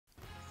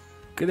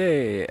Good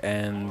day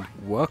and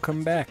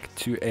welcome back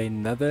to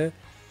another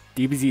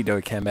DBZ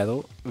Dokkan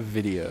Battle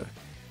video.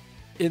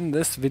 In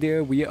this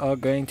video we are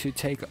going to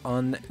take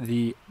on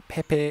the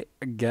Peppy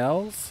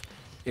Gals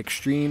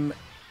Extreme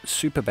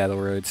Super Battle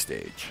Road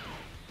stage.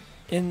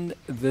 In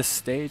this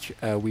stage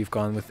we've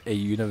gone with a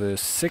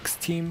Universe 6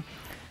 team.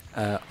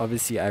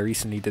 Obviously I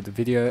recently did a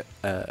video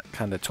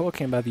kind of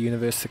talking about the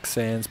Universe 6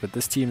 Saiyans, but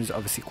this team is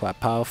obviously quite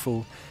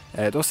powerful.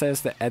 It also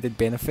has the added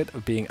benefit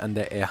of being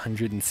under a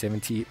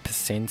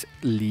 170%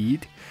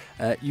 lead.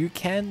 You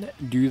can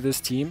do this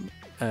team,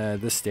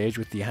 this stage,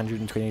 with the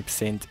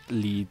 120%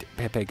 lead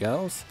Peppy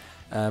Gals,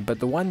 but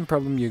the one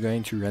problem you're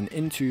going to run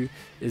into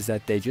is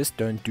that they just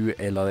don't do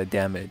a lot of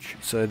damage.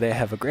 So they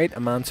have a great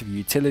amount of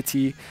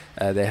utility,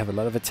 they have a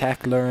lot of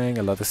attack lowering,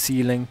 a lot of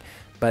sealing,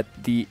 but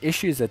the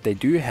issues that they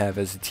do have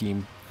as a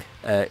team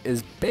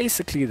is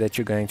basically that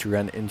you're going to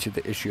run into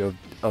the issue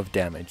of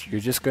damage.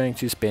 You're just going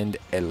to spend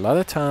a lot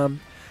of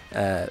time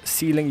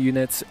sealing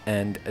units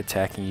and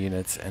attacking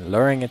units, and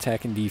lowering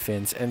attack and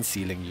defense and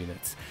sealing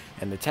units,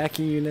 and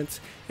attacking units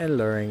and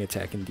lowering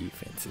attack and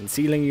defense, and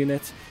sealing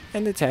units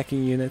and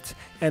attacking units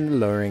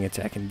and lowering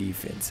attack and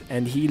defense,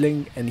 and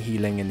healing and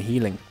healing and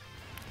healing.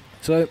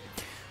 So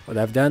what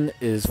I've done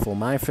is, for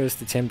my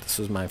first attempt, this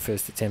was my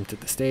first attempt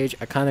at the stage,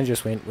 I kind of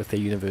just went with a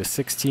Universe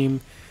 6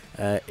 team.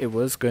 It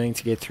was going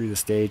to get through the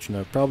stage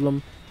no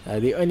problem.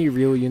 The only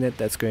real unit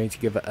that's going to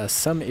give us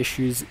some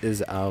issues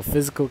is our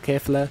physical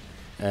Kefla,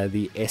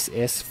 the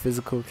SS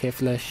physical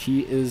Kefla.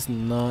 She is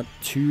not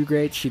too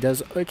great. She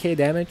does okay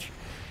damage,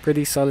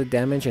 pretty solid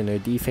damage, and her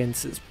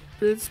defense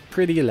is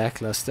pretty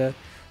lackluster.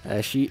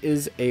 She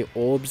is a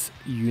orbs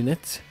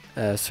unit,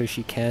 so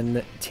she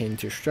can tend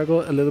to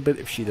struggle a little bit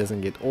if she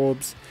doesn't get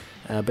orbs.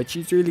 But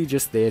she's really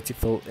just there to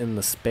fill in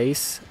the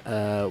space.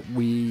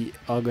 We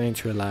are going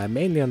to rely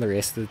mainly on the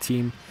rest of the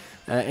team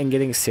and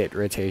getting set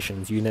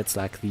rotations. Units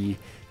like the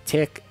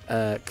Tech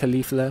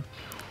Caulifla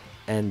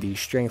and the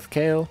Strength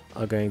Kale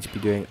are going to be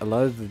doing a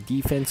lot of the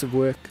defensive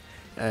work,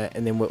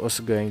 and then we're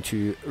also going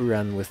to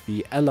run with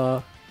the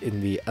LR in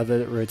the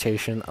other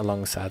rotation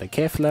alongside a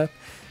Kefla,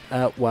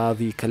 while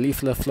the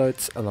Caulifla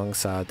floats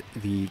alongside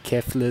the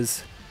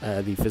Keflas,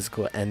 the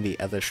physical and the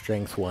other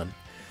strength one.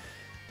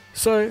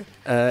 So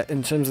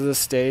in terms of this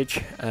stage,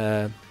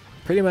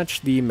 pretty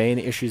much the main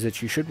issues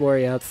that you should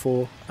worry out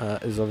for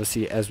is,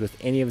 obviously, as with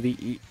any of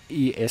the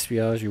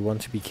ESBRs, you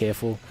want to be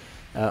careful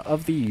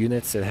of the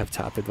units that have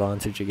type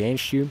advantage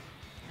against you,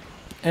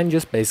 and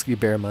just basically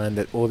bear in mind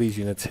that all these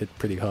units hit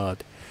pretty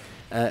hard.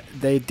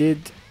 They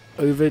did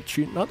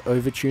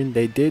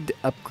they did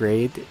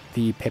upgrade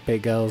the Peppy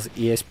Gals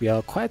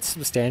ESBR quite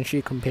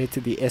substantially compared to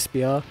the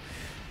SBR.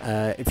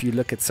 If you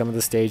look at some of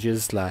the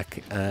stages,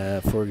 like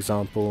for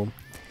example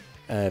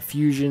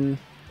Fusion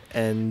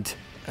and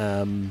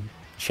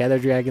Shadow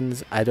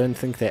Dragons, I don't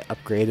think they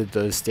upgraded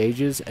those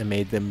stages and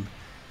made them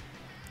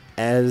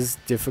as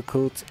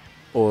difficult,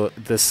 or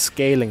the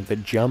scaling, the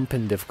jump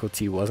in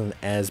difficulty wasn't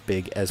as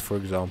big as, for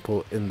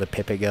example, in the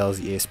Peppy Gals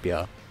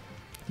ESBR.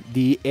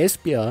 The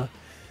SBR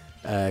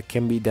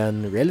can be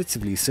done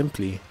relatively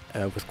simply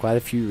with quite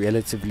a few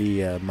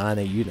relatively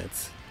minor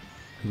units,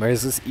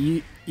 whereas this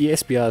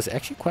ESBR is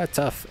actually quite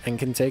tough and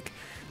can take,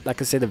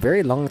 like I said, a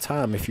very long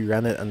time if you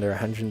run it under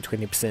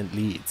 120%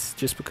 leads,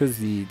 just because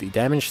the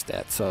damage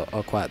stats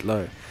are quite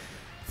low.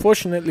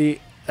 Fortunately,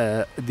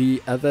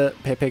 the other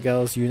Peppy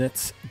Gals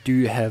units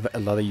do have a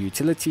lot of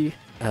utility,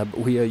 but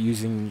we are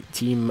using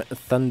Team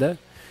Thunder,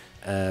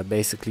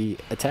 basically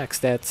attack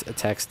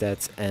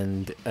stats,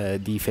 and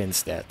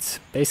defense stats,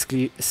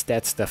 basically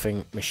stat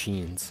stuffing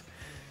machines.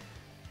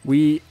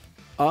 We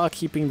are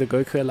keeping the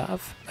Goku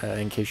alive,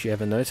 in case you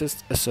haven't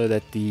noticed, so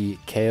that the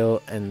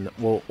Kale and,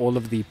 well, all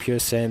of the pure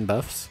Saiyan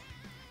buffs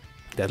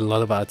that a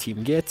lot of our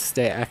team gets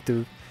stay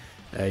active.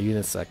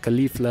 Units like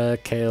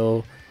Caulifla,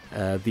 Kale,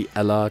 the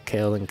LR,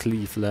 Kale and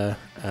Caulifla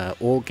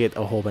all get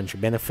a whole bunch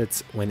of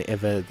benefits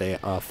whenever they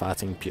are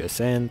fighting pure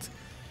Saiyans.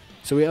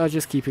 So we are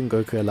just keeping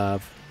Goku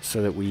alive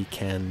so that we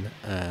can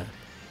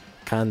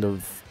kind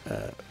of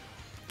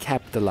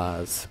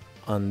capitalize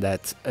on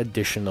that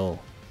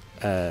additional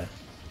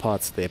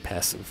parts of their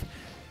passive.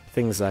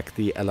 Things like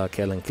the LR,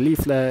 Kale and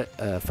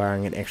Caulifla,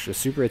 firing an extra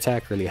super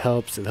attack really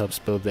helps. It helps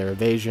build their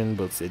evasion,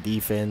 builds their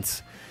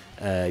defense.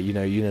 You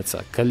know, units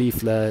like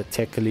Caulifla,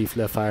 Tech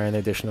Caulifla fire an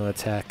additional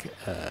attack.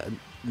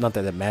 Not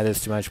that it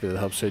matters too much, but it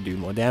helps her do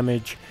more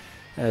damage.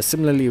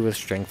 Similarly with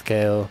Strength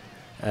Kale,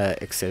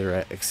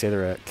 etc,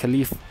 etc.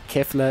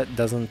 Kefla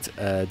doesn't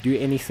do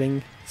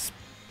anything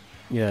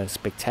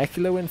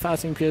spectacular when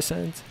fighting pure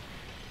Saiyans,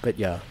 but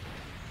yeah,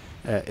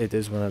 it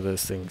is one of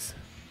those things.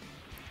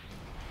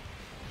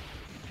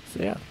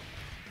 So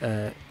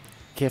yeah,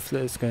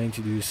 Kefla is going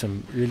to do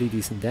some really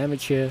decent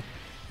damage here.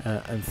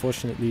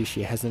 Unfortunately,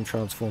 she hasn't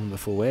transformed the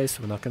full way,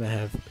 so we're not going to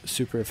have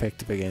super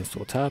effective against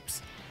all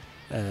types.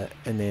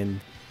 And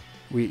then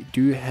we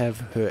do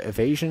have her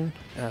evasion,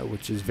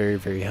 which is very,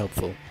 very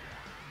helpful.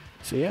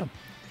 So yeah,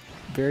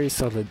 very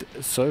solid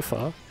so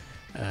far.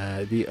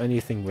 The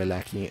only thing we're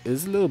lacking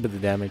is a little bit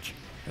of damage,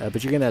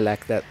 but you're going to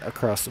lack that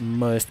across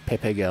most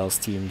Peppy Gals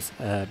teams,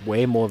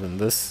 way more than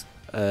this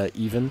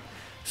even.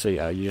 So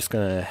yeah, you're just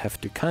going to have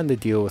to kind of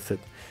deal with it.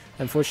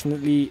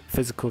 Unfortunately,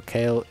 Physical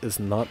Kale is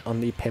not on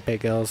the Peppy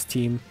Gals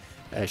team.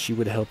 She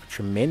would help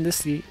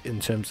tremendously in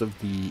terms of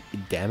the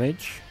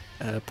damage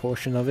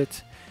portion of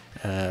it,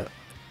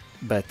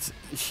 but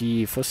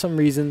she for some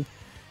reason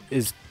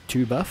is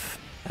too buff,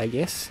 I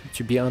guess,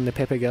 to be on the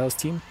Peppy Gals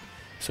team.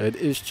 So it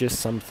is just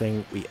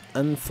something we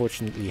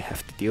unfortunately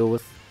have to deal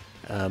with.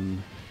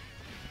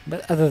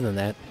 But other than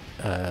that,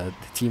 the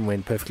team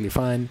went perfectly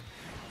fine.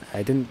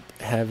 I didn't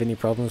have any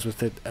problems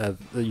with it.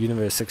 The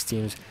Universe 6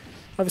 teams,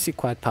 obviously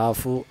quite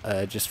powerful,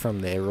 just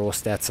from their raw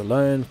stats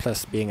alone,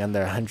 plus being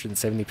under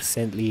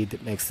 170% lead,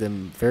 it makes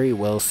them very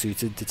well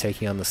suited to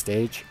taking on the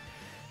stage.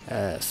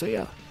 So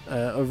yeah,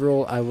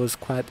 overall I was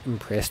quite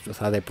impressed with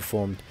how they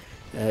performed.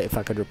 If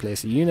I could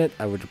replace a unit,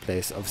 I would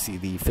replace obviously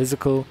the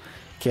physical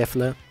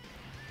Kefla.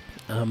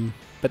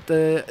 But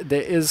there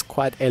is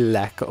quite a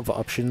lack of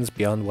options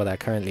beyond what I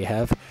currently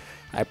have.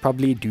 I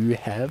probably do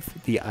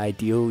have the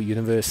ideal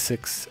Universe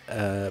 6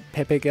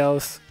 Peppy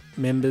Gals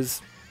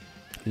members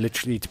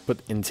literally to put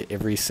into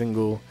every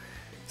single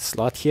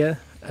slot here,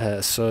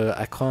 so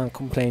I can't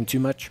complain too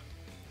much.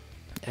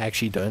 I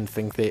actually don't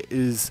think there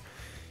is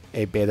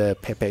a better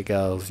Peppy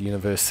Gals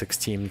Universe 6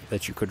 team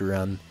that you could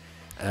run.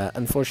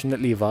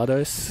 Unfortunately,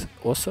 Vardos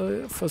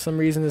also for some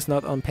reason is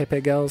not on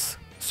Peppy Gals,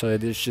 so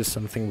it is just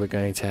something we're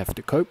going to have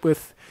to cope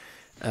with,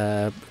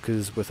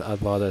 because without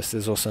Vardos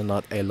there's also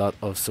not a lot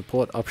of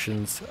support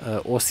options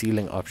or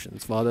ceiling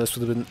options. Vardos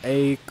would have been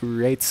a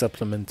great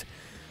supplement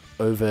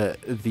over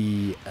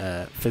the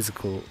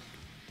physical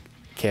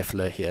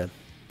Kefla here,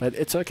 but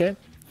it's okay.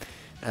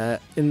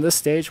 In this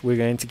stage we're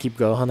going to keep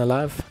Gohan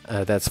alive.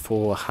 That's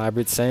for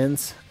Hybrid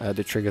Saiyans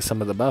to trigger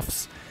some of the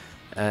buffs,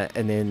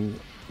 and then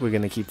we're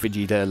going to keep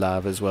Vegeta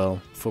alive as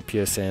well for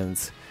Pure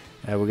Saiyans.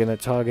 We're going to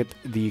target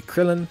the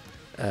Krillin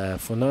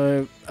for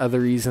no other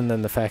reason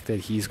than the fact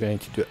that he's going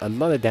to do a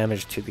lot of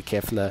damage to the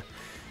Kefla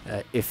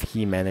if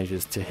he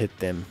manages to hit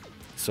them.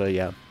 So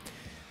yeah,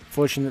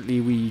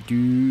 fortunately we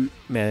do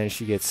manage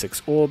to get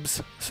 6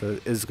 orbs, so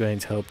it is going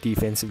to help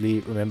defensively.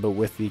 Remember,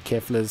 with the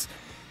Keflas,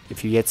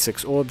 if you get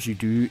 6 orbs you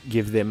do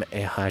give them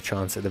a high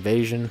chance at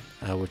evasion,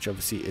 which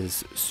obviously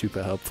is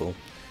super helpful.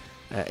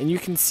 And you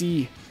can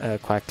see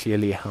quite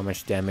clearly how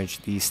much damage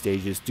these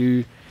stages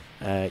do.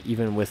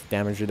 Even with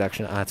damage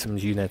reduction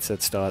items, units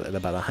that start at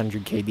about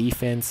 100k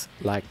defense,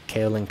 like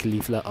Kale and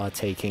Caulifla, are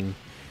taking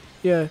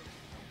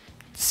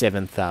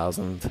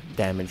 7,000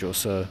 damage or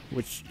so,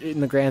 which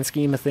in the grand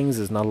scheme of things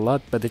is not a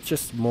lot, but it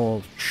just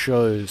more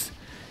shows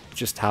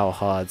just how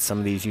hard some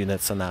of these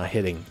units are now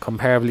hitting,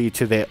 comparably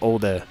to their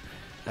older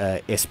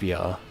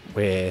SBR,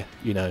 where,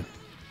 you know,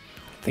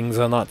 things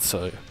are not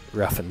so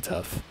rough and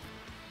tough.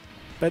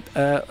 But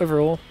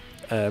overall,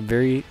 a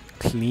very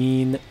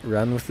clean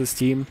run with this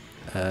team.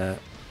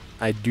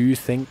 I do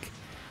think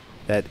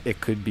that it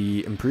could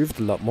be improved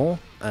a lot more.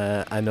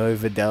 I know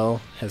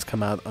Videl has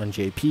come out on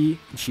JP.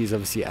 She's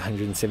obviously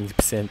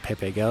 170%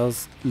 Peppy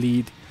Gals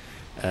lead,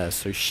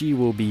 so she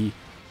will be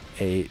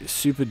a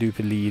super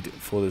duper lead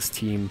for this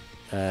team,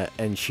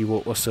 and she will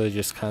also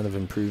just kind of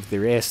improve the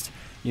rest.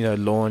 You know,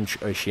 Launch,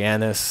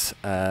 Oceanus,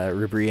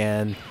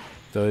 Ribrianne,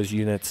 those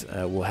units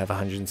will have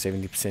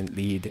 170%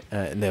 lead,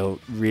 and they'll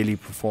really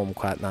perform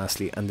quite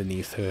nicely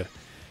underneath her.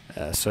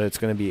 So it's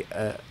going to be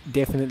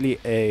definitely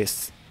a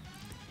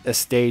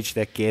stage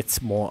that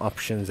gets more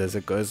options as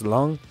it goes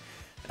along,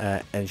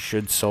 and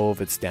should solve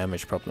its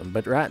damage problem.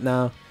 But right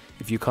now,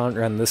 if you can't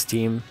run this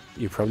team,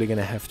 you're probably going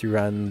to have to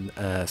run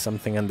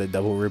something under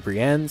double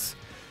Ribriannes,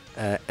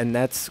 and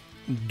that's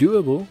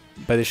doable,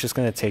 but it's just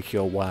going to take you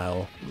a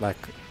while, like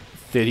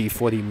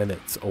 30-40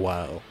 minutes a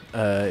while.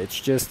 It's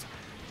just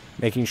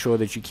making sure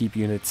that you keep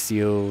units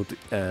sealed,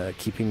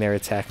 keeping their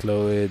attack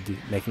lowered,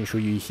 making sure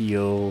you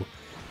heal.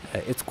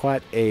 It's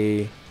quite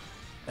a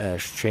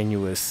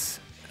strenuous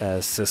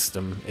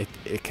system.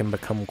 It can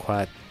become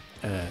quite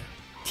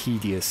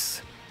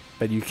tedious,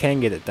 but you can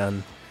get it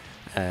done,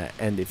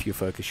 and if you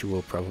focus you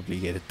will probably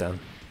get it done.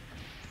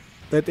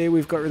 But there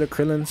we've got rid of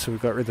Krillin, so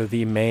we've got rid of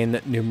the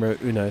main numero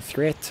uno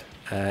threat,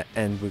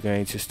 and we're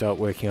going to start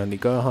working on the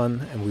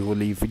Gohan, and we will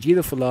leave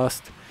Vegeta for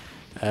last,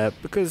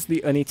 because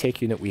the only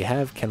tech unit we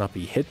have cannot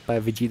be hit by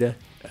Vegeta,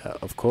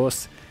 of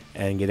course,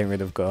 and getting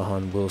rid of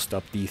Gohan will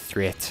stop the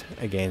threat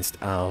against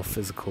our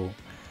physical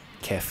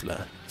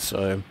Kefla.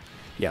 So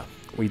yeah,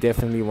 we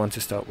definitely want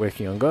to start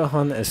working on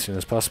Gohan as soon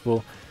as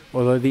possible,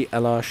 although the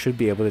LR should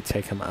be able to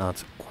take him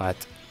out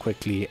quite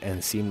quickly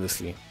and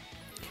seamlessly.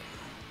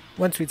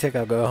 Once we take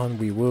our Gohan,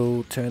 we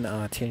will turn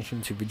our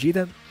attention to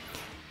Vegeta,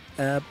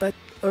 but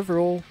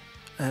overall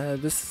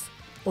this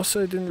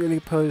also didn't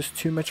really pose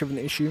too much of an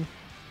issue.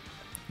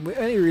 We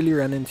only really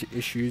run into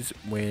issues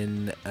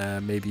when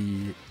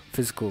maybe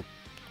physical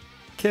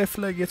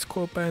Kefla gets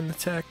caught by an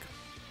attack,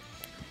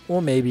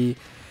 or maybe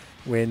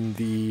when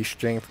the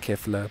strength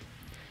Kefla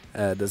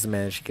doesn't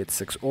manage to get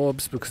 6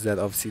 orbs, because that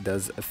obviously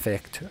does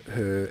affect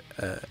her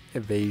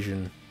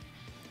evasion.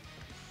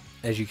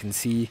 As you can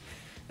see,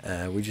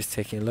 We're just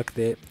taking a look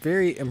there.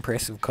 Very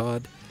impressive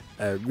card.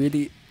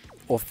 Really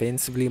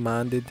offensively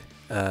minded.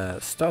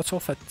 Starts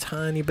off a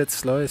tiny bit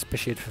slow,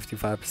 especially at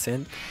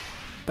 55%,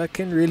 but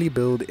can really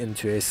build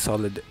into a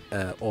solid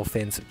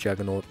offensive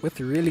juggernaut with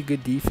really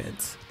good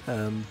defense.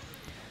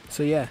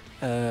 So yeah,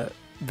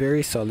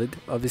 very solid.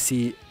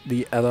 Obviously,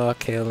 the other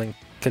Kale and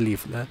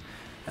Caulifla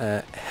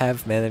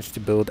have managed to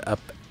build up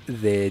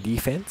their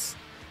defense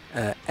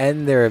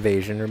and their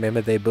evasion.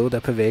 Remember, they build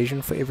up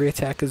evasion for every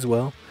attack as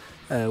well,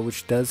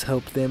 which does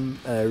help them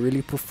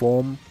really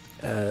perform.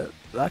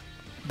 Like,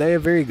 they're a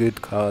very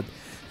good card.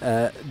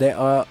 They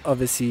are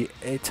obviously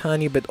a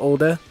tiny bit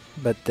older,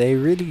 but they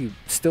really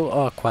still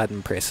are quite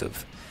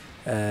impressive.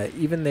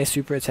 Even their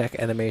super attack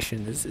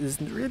animation is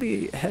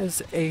really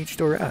has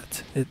aged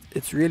alright.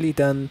 It's really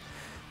done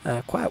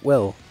quite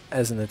well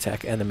as an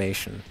attack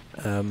animation.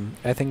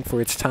 I think for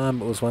its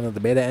time it was one of the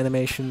better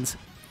animations,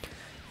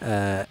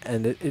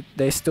 and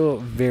they're still a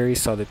very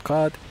solid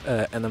card,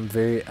 and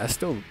I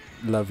still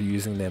love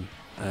using them.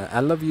 I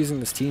love using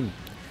this team.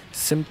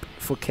 Simp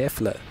for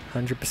Kefla,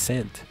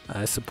 100%.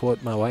 I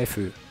support my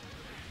waifu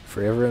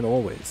forever and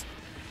always.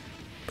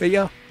 But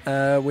yeah,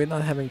 we're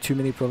not having too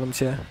many problems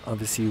here.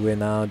 Obviously, we're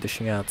now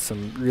dishing out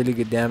some really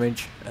good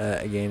damage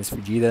against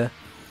Vegeta.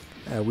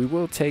 We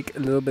will take a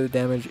little bit of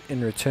damage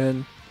in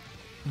return,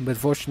 but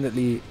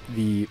fortunately,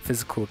 the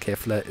physical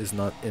Kefla is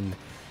not in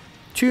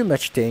too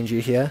much danger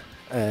here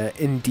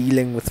in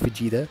dealing with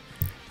Vegeta.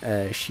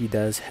 She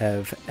does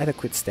have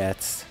adequate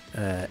stats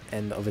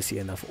and obviously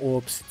enough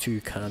orbs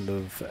to kind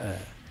of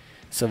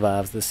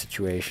survive the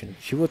situation.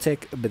 She will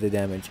take a bit of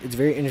damage. It's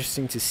very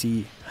interesting to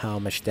see how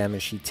much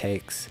damage she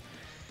takes,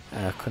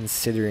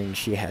 considering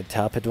she had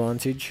type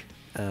advantage.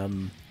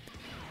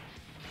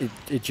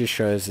 It just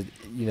shows that,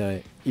 you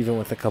know, even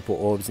with a couple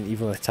orbs and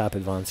even with type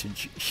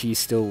advantage, she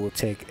still will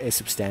take a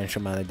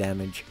substantial amount of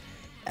damage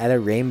at a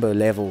rainbow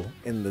level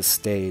in this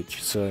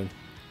stage. So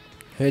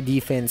her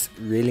defense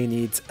really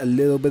needs a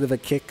little bit of a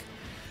kick,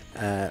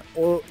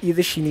 or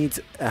either she needs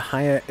a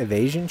higher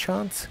evasion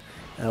chance,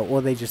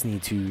 or they just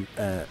need to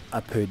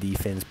up her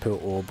defense per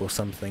orb or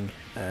something,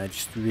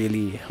 just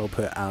really help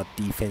her out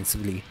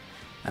defensively,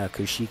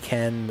 because she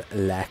can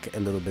lack a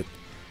little bit.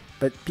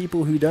 But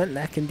people who don't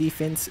lack in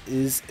defense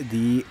is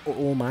the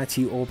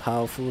almighty,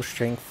 all-powerful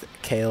Strength,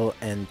 Kale,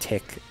 and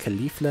Tech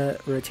Caulifla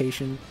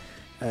rotation.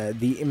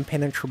 The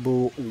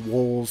impenetrable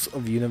walls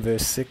of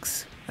Universe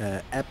 6,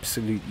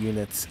 absolute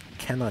units,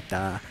 cannot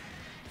die,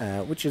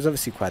 which is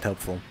obviously quite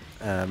helpful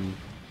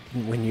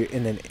when you're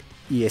in an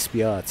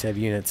ESBR to have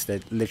units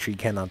that literally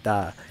cannot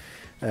die.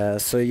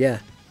 So yeah,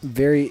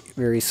 very,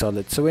 very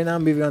solid. So we're now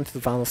moving on to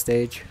the final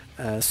stage.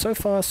 So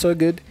far, so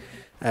good.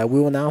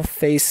 We will now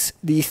face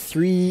the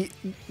three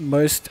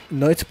most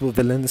notable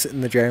villains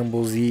in the Dragon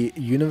Ball Z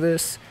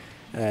universe,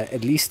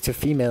 at least to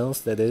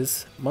females, that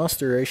is,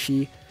 Master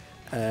Roshi,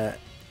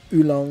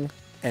 Oolong,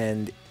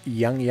 and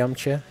Young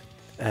Yamcha,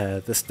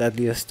 the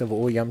studliest of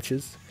all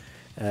Yamchas.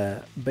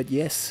 But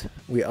yes,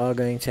 we are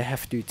going to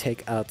have to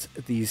take out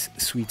these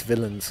sweet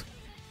villains.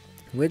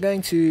 We're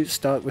going to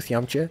start with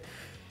Yamcha.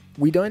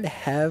 We don't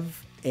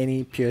have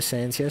any Pure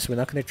Saiyans here, so we're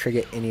not going to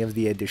trigger any of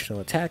the additional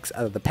attacks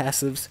out of the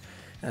passives.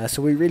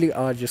 So we really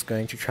are just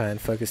going to try and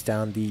focus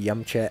down the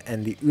Yamcha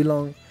and the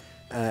Oolong,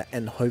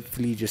 and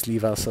hopefully just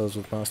leave ourselves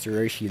with Master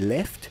Roshi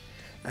left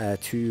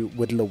to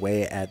whittle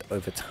away at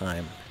over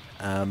time.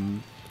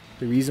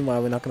 The reason why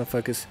we're not going to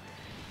focus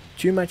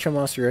too much on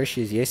Master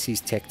Roshi is, yes, he's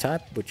Tech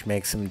type, which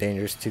makes him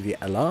dangerous to the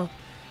Allah,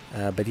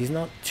 but he's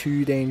not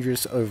too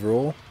dangerous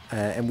overall,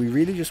 and we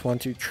really just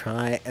want to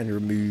try and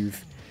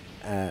remove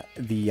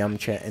the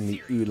Yamcha and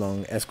the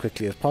Oolong as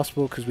quickly as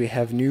possible, because we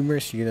have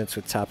numerous units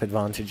with type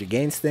advantage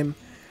against them.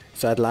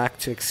 So I'd like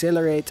to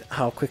accelerate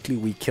how quickly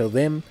we kill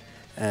them,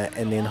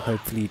 and then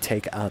hopefully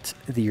take out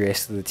the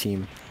rest of the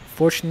team.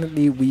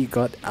 Fortunately, we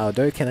got our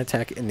Dokkan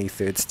attack in the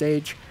third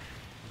stage,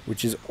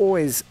 which is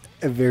always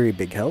a very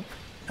big help.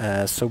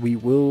 So we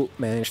will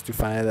manage to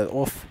fire that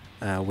off,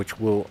 which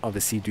will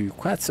obviously do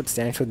quite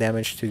substantial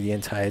damage to the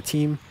entire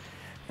team,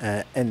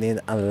 and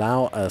then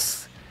allow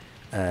us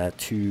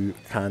to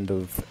kind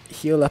of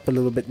heal up a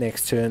little bit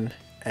next turn,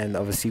 and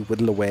obviously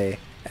whittle away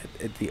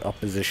at the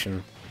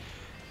opposition.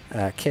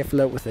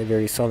 Kefla with a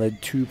very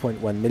solid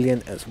 2.1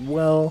 million as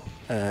well,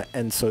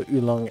 and so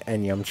Oolong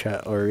and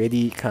Yamcha are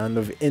already kind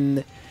of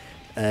in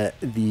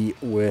the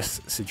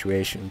worst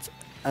situations.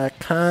 I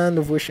kind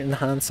of wish in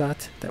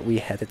hindsight that we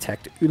had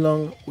attacked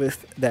Oolong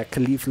with that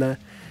Caulifla.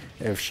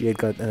 If she had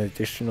got an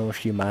additional,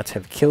 she might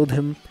have killed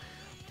him,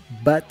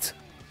 but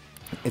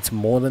it's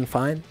more than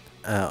fine.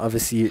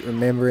 Obviously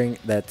remembering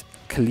that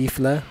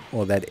Caulifla,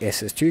 or that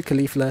SS2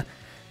 Caulifla,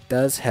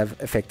 does have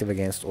effective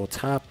against all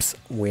types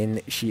when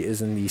she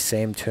is in the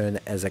same turn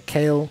as a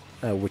Kale,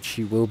 which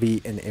she will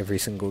be in every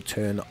single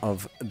turn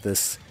of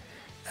this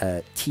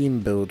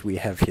team build we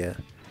have here.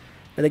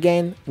 But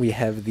again, we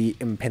have the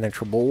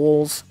impenetrable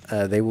walls.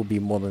 They will be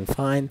more than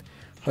fine.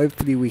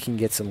 Hopefully we can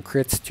get some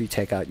crits to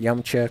take out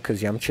Yamcha,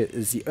 because Yamcha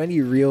is the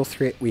only real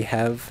threat we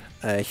have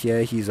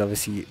here. He's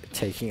obviously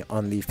taking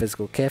on the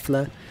physical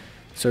Kefla,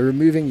 So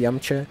removing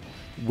Yamcha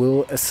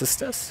will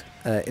assist us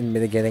in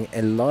mitigating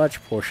a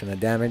large portion of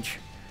damage,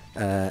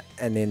 and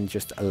then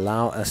just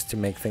allow us to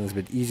make things a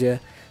bit easier.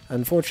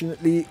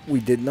 Unfortunately,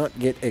 we did not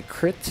get a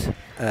crit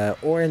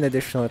or an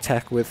additional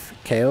attack with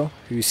Kale,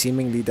 who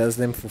seemingly does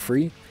them for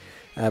free.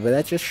 But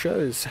that just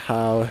shows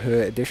how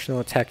her additional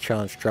attack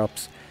chance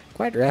drops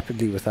quite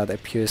rapidly without a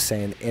pure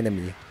Saiyan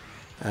enemy.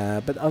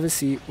 But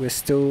obviously we're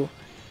still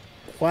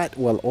quite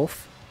well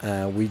off.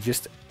 We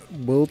just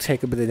will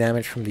take a bit of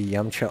damage from the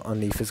Yamcha on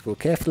the physical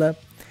Kefla,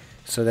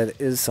 so that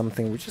is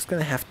something we're just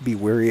going to have to be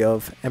wary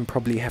of and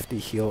probably have to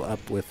heal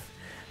up with,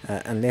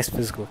 unless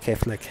physical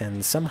Kefla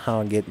can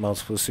somehow get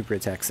multiple super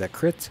attacks that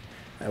crit,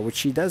 which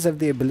she does have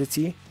the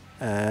ability,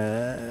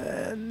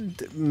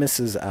 and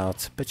misses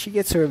out, but she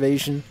gets her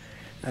evasion.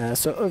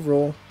 So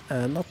overall,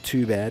 not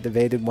too bad.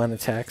 Evaded 1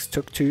 attacks,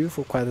 took 2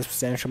 for quite a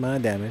substantial amount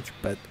of damage,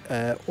 but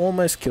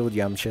almost killed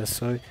Yamcha,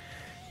 so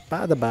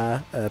by the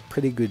bar, a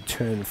pretty good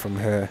turn from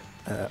her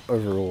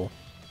overall.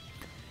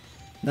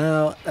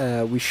 Now,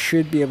 we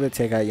should be able to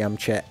take out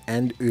Yamcha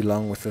and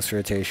Oolong with this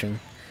rotation,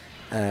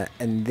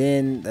 and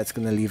then that's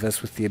going to leave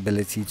us with the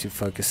ability to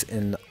focus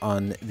in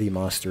on the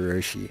Master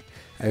Roshi,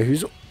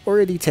 who's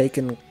already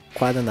taken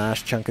quite a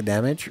nice chunk of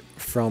damage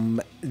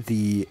from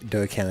the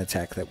Dokkan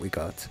attack that we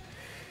got.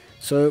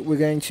 So we're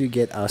going to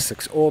get our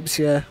 6 orbs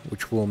here,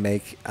 which will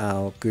make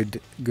our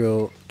good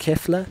girl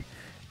Kefla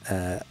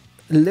a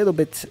little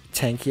bit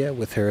tankier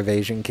with her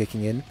evasion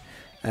kicking in.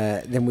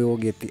 Then we will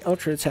get the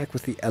ultra attack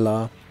with the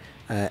LR,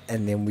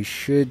 and then we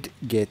should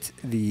get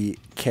the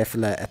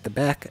Kefla at the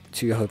back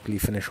to hopefully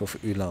finish off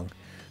Oolong.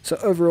 So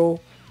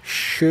overall,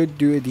 should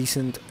do a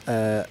decent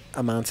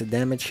amount of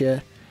damage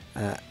here.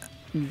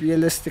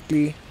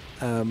 Realistically,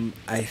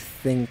 I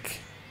think,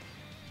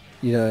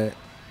 you know,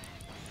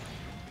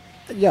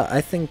 yeah,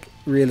 I think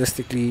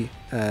realistically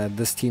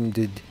this team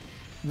did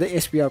the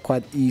SBR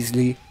quite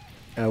easily.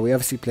 We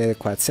obviously played it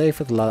quite safe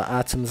with a lot of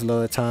items a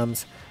lot of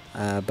times,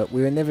 but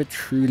we were never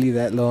truly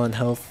that low on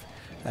health,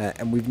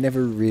 and we've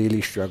never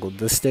really struggled.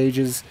 The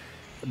stages,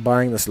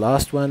 barring this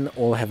last one,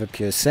 all have a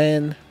pure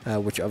Saiyan,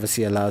 which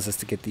obviously allows us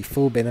to get the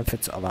full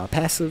benefits of our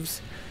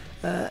passives.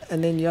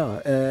 And then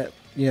yeah,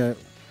 you know,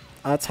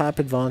 our type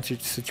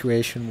advantage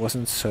situation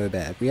wasn't so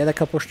bad. We had a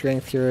couple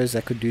strength heroes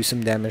that could do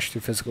some damage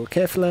to physical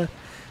Kefla,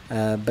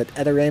 but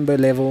at a rainbow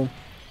level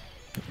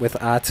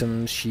with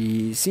items,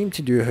 she seemed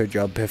to do her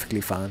job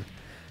perfectly fine.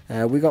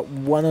 We got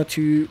 1 or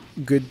 2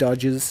 good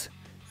dodges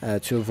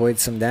to avoid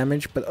some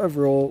damage, but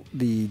overall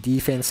the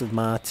defensive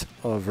might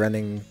of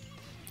running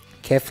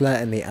Kefla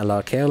and the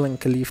LR Kale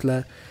and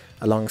Caulifla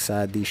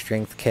alongside the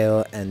strength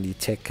Kale and the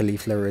tech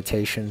Caulifla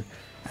rotation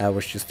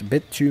was just a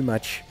bit too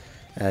much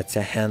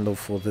to handle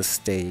for this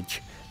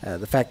stage.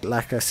 The fact,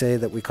 like I say,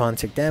 that we can't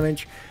take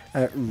damage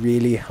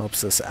really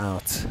helps us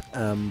out.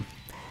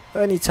 The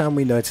only time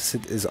we notice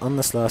it is on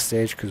this last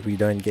stage, because we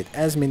don't get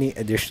as many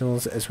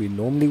additionals as we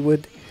normally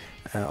would,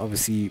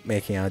 obviously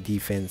making our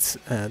defense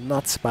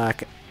not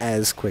spike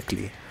as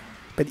quickly.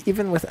 But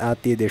even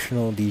without the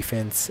additional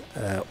defense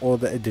or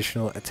the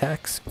additional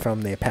attacks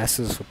from their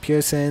passives for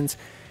pure Saiyans,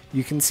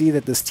 you can see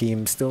that this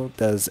team still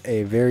does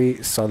a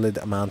very solid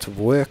amount of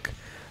work.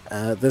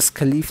 This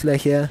Caulifla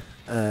here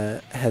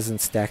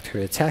hasn't stacked her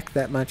attack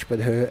that much, but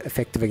her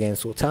effective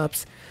against all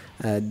types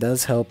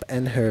does help,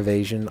 and her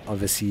evasion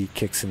obviously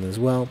kicks in as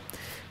well.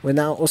 We're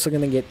now also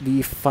going to get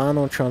the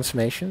final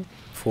transformation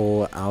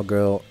for our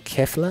girl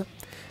Kefla.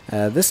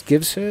 This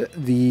gives her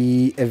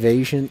the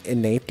evasion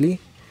innately.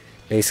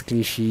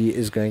 Basically, she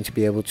is going to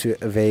be able to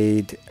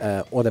evade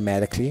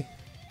automatically.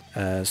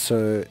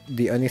 So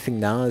the only thing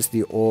now is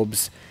the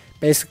orbs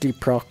basically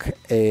proc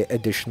a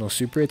additional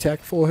super attack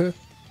for her,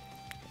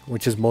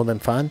 which is more than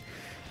fine.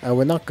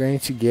 We're not going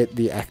to get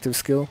the active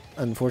skill,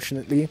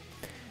 unfortunately,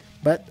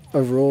 but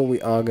overall we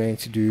are going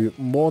to do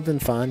more than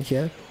fine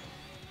here.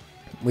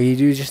 We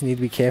do just need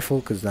to be careful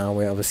because now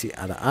we're obviously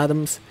out of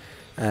items.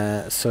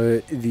 So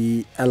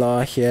the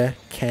LR here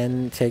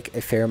can take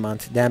a fair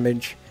amount of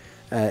damage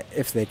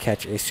if they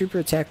catch a super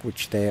attack,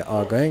 which they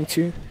are going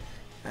to.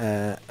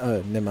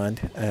 Oh, never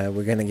mind.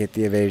 We're going to get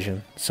the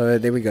evasion. So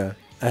there we go.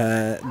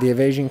 The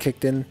evasion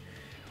kicked in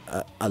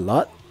a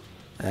lot.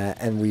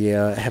 And we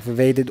have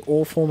evaded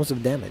all forms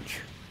of damage.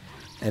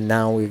 And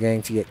now we're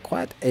going to get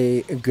quite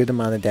a good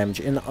amount of damage.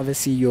 And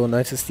obviously you'll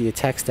notice the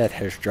attack stat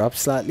has dropped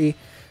slightly.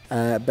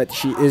 But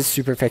she is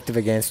super effective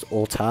against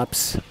all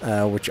types,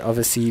 which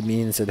obviously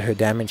means that her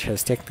damage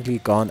has technically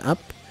gone up.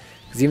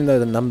 Because even though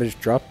the numbers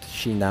dropped,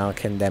 she now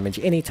can damage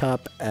any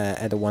type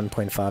at a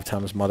 1.5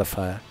 times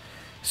modifier.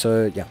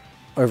 So yeah,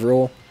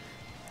 overall,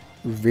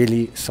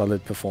 really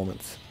solid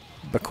performance.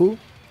 But cool,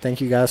 thank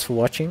you guys for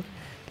watching.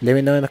 Let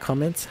me know in the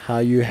comments how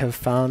you have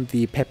found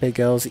the Peppy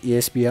Gals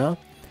ESBR.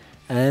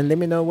 And let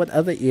me know what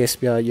other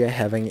ESBR you're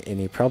having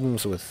any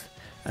problems with.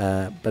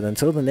 But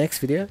until the next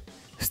video,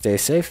 stay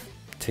safe,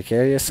 take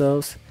care of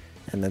yourselves,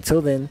 and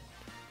until then,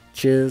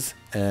 cheers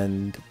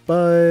and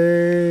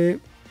bye.